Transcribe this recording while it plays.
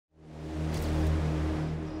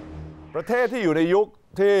ประเทศที่อยู่ในยุค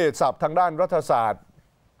ที่ศัพท์ทางด้านรัฐศาสตร์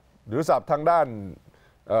หรือศัพท์ทางด้าน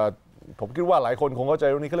ผมคิดว่าหลายคนคงเข้าใจ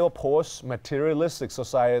เรื่องนี้เขาเรียกว่า post materialistic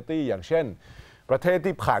society อย่างเช่นประเทศ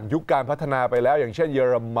ที่ผ่านยุคการพัฒนาไปแล้วอย่างเช่นเยอ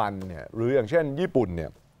รมันเนี่ยหรืออย่างเช่นญี่ปุ่นเนี่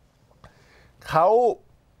ยเขา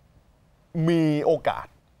มีโอกาส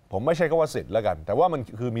ผมไม่ใช่คำว่าสิทธิ์แล้วกันแต่ว่ามัน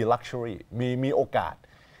คือมี luxury มีโอกาส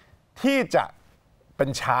ที่จะเป็น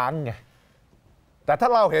ช้างไงแต่ถ้า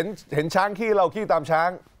เราเห็นช้างขี้เราขี้ตามช้า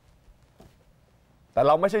งแต่เ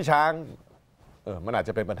ราไม่ใช่ช้างมันอาจ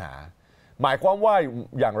จะเป็นปัญหาหมายความว่า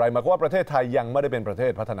อย่างไรหมายความว่าประเทศไทยยังไม่ได้เป็นประเท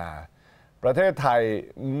ศพัฒนาประเทศไทย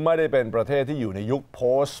ไม่ได้เป็นประเทศที่อยู่ในยุค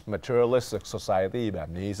post materialistic society แบบ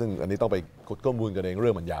นี้ซึ่งอันนี้ต้องไปขุดข้อมูลกันเองเรื่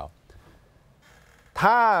องมันยาว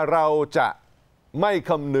ถ้าเราจะไม่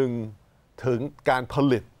คำนึงถึงการผ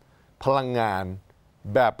ลิตพลังงาน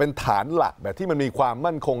แบบเป็นฐานหลักแบบที่มันมีความ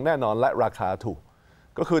มั่นคงแน่นอนและราคาถูก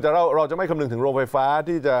ก็คือเราจะไม่คำนึงถึงโรงไฟฟ้า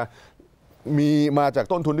ที่จะมีมาจาก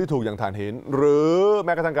ต้นทุนที่ถูกอย่างถ่านหินหรือแ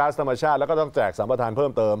ม้กระทั่งก๊าซธรรมชาติแล้วก็ต้องแจกสัมปทานเพิ่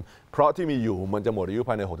มเติมเพราะที่มีอยู่มันจะหมดอายุภ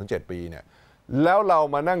ายใน 6-7 ปีเนี่ยแล้วเรา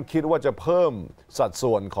มานั่งคิดว่าจะเพิ่มสัด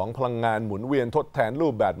ส่วนของพลังงานหมุนเวียนทดแทนรู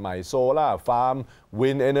ปแบบใหม่โซล่าฟาร์ม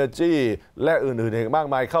วินเอเนอร์จีและอื่นๆอีกมาก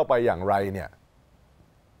มายเข้าไปอย่างไรเนี่ย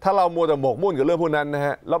ถ้าเรามัวแต่หมกมุ่นกับเรื่องพวกนั้นนะฮ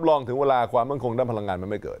ะรับรองถึงเวลาความมั่นคงด้านพลังงานมัน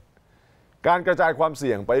ไม่เกิดการกระจายความเ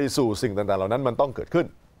สี่ยงไปสู่สิ่งต่างๆเหล่านั้นมันต้องเกิดขึ้น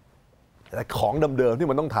แต่ของเดิมๆที่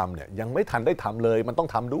มันต้องทำเนี่ยยังไม่ทันได้ทำเลยมันต้อง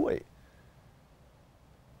ทำด้วย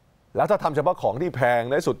แล้วถ้าทำเฉพาะของที่แพง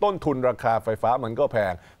ในสุดต้นทุนราคาไฟฟ้ามันก็แพ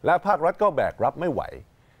งและภาครัฐก็แบกรับไม่ไหว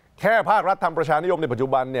แค่ภาครัฐทำประชานิยมในปัจจุ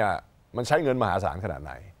บันเนี่ยมันใช้เงินมหาศาลขนาดไ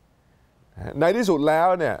หนในที่สุดแล้ว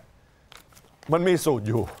เนี่ยมันมีสูตร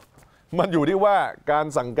อยู่มันอยู่ที่ว่าการ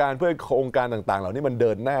สั่งการเพื่อโครงการต่างๆเหล่านี้มันเ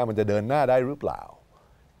ดินหน้ามันจะเดินหน้าได้หรือเปล่า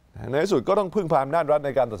ในที่สุดก็ต้องพึ่งพาอำนาจรัฐใน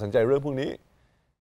การตัดสินใจเรื่องพวกนี้